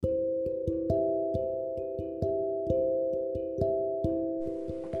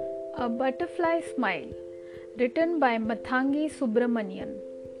A Butterfly Smile, written by Mathangi Subramanian.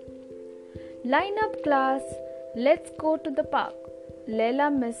 Line up, class, let's go to the park, Leila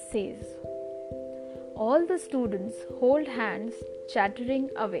Miss says. All the students hold hands,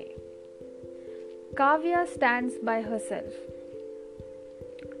 chattering away. Kavya stands by herself.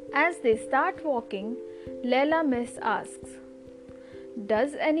 As they start walking, Leila Miss asks,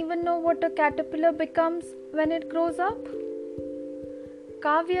 "Does anyone know what a caterpillar becomes when it grows up?"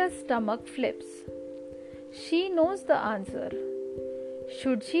 Kavya's stomach flips. She knows the answer.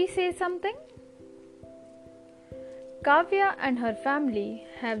 Should she say something? Kavya and her family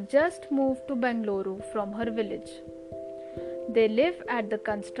have just moved to Bengaluru from her village. They live at the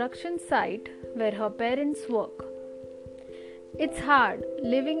construction site where her parents work. It's hard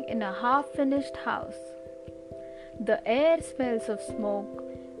living in a half-finished house. The air smells of smoke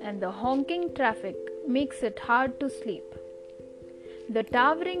and the honking traffic makes it hard to sleep. The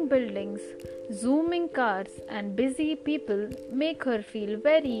towering buildings, zooming cars and busy people make her feel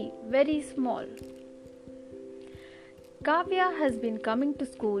very, very small. Kavya has been coming to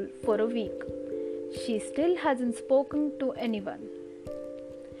school for a week. She still hasn't spoken to anyone.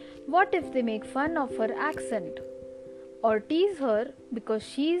 What if they make fun of her accent or tease her because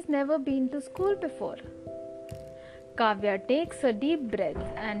she's never been to school before? Kavya takes a deep breath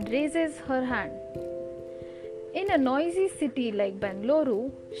and raises her hand. In a noisy city like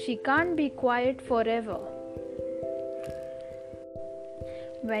Bengaluru, she can't be quiet forever.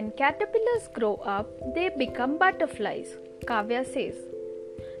 When caterpillars grow up, they become butterflies, Kavya says.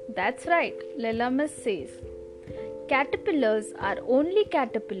 That's right, Leila Miss says. Caterpillars are only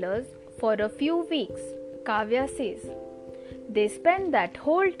caterpillars for a few weeks, Kavya says. They spend that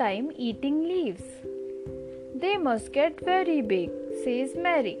whole time eating leaves. They must get very big, says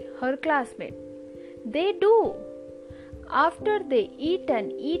Mary, her classmate. They do. After they eat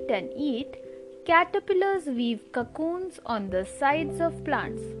and eat and eat, caterpillars weave cocoons on the sides of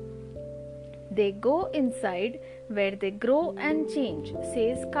plants. They go inside where they grow and change,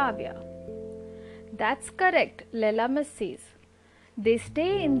 says Kavya. That's correct, Leila Miss says. They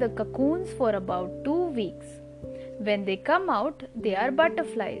stay in the cocoons for about 2 weeks. When they come out, they are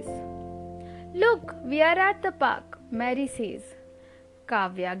butterflies. Look, we are at the park, Mary says.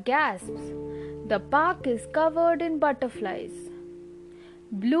 Kavya gasps. The park is covered in butterflies.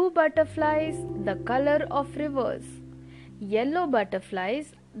 Blue butterflies, the color of rivers. Yellow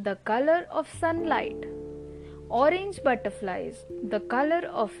butterflies, the color of sunlight. Orange butterflies, the color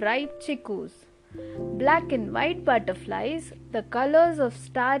of ripe chickoos. Black and white butterflies, the colors of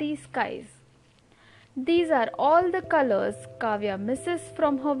starry skies. These are all the colors Kavya misses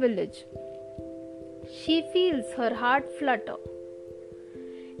from her village. She feels her heart flutter.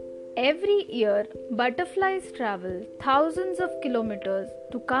 Every year, butterflies travel thousands of kilometers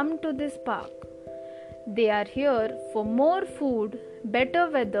to come to this park. They are here for more food, better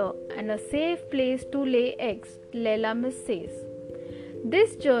weather, and a safe place to lay eggs, Leila Miss says.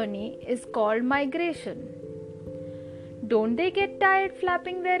 This journey is called migration. Don't they get tired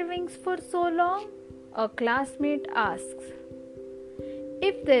flapping their wings for so long? A classmate asks.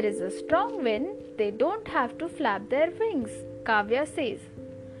 If there is a strong wind, they don't have to flap their wings, Kavya says.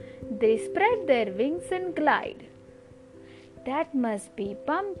 They spread their wings and glide. That must be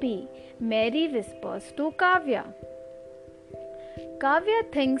bumpy, Mary whispers to Kavya.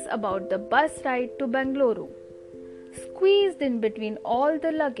 Kavya thinks about the bus ride to Bengaluru, squeezed in between all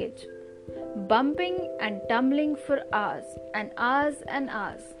the luggage, bumping and tumbling for hours and hours and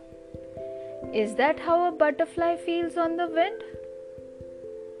hours. Is that how a butterfly feels on the wind?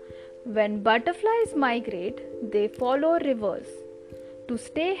 When butterflies migrate, they follow rivers. To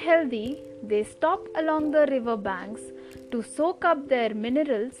stay healthy, they stop along the river banks to soak up their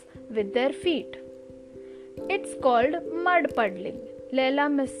minerals with their feet. It's called mud puddling, Leila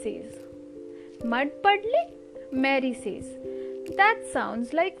Miss says. Mud puddling? Mary says. That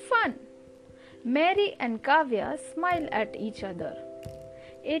sounds like fun. Mary and Kavya smile at each other.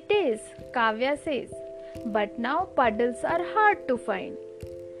 It is, Kavya says, but now puddles are hard to find.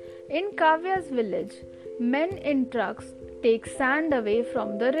 In Kavya's village, men in trucks take sand away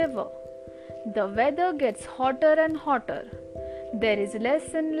from the river. The weather gets hotter and hotter. There is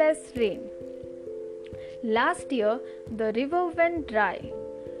less and less rain. Last year, the river went dry.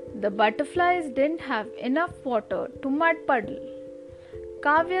 The butterflies didn't have enough water to mud puddle.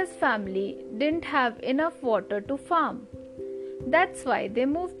 Kavya's family didn't have enough water to farm. That's why they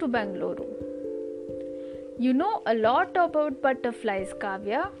moved to Bengaluru. You know a lot about butterflies,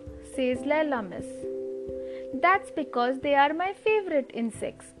 Kavya, says Leila Miss. That's because they are my favorite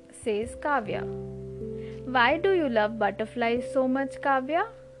insects, says Kavya. Why do you love butterflies so much, Kavya?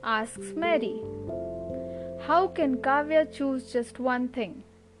 Asks Mary. How can Kavya choose just one thing?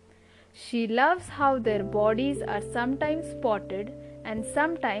 She loves how their bodies are sometimes spotted and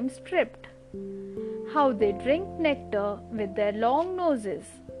sometimes stripped, how they drink nectar with their long noses,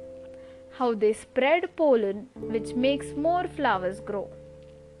 how they spread pollen which makes more flowers grow.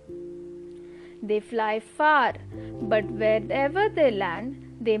 They fly far, but wherever they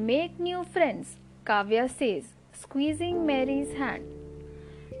land, they make new friends, Kavya says, squeezing Mary's hand.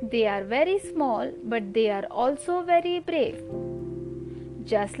 They are very small, but they are also very brave.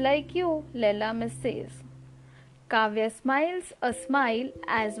 Just like you, Leela Miss says. Kavya smiles a smile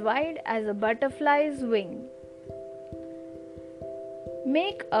as wide as a butterfly's wing.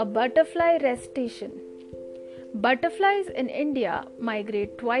 Make a butterfly rest station. Butterflies in India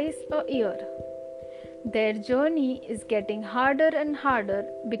migrate twice a year. Their journey is getting harder and harder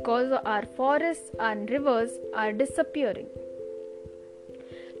because our forests and rivers are disappearing.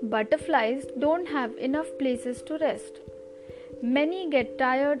 Butterflies don't have enough places to rest. Many get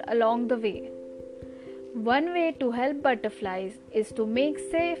tired along the way. One way to help butterflies is to make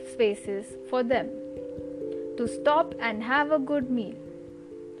safe spaces for them to stop and have a good meal.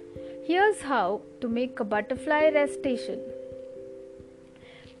 Here's how to make a butterfly rest station.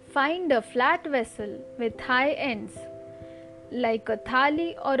 Find a flat vessel with high ends, like a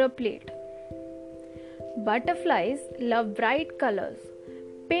thali or a plate. Butterflies love bright colors.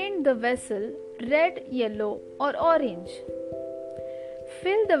 Paint the vessel red, yellow, or orange.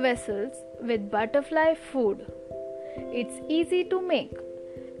 Fill the vessels with butterfly food. It's easy to make.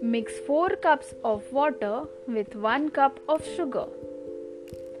 Mix 4 cups of water with 1 cup of sugar.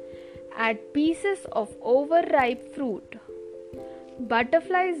 Add pieces of overripe fruit.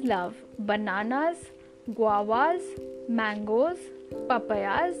 Butterflies love bananas, guavas, mangoes,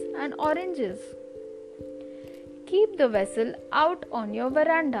 papayas, and oranges. Keep the vessel out on your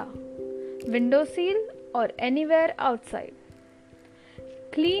veranda, windowsill, or anywhere outside.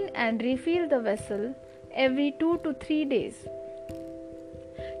 Clean and refill the vessel every 2 to 3 days.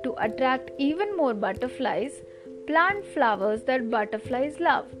 To attract even more butterflies, plant flowers that butterflies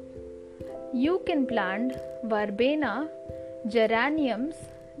love. You can plant verbena, geraniums,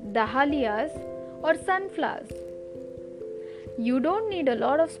 dahlias, or sunflowers. You don't need a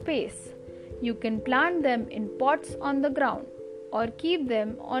lot of space. You can plant them in pots on the ground or keep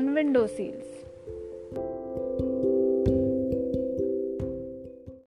them on windowsills.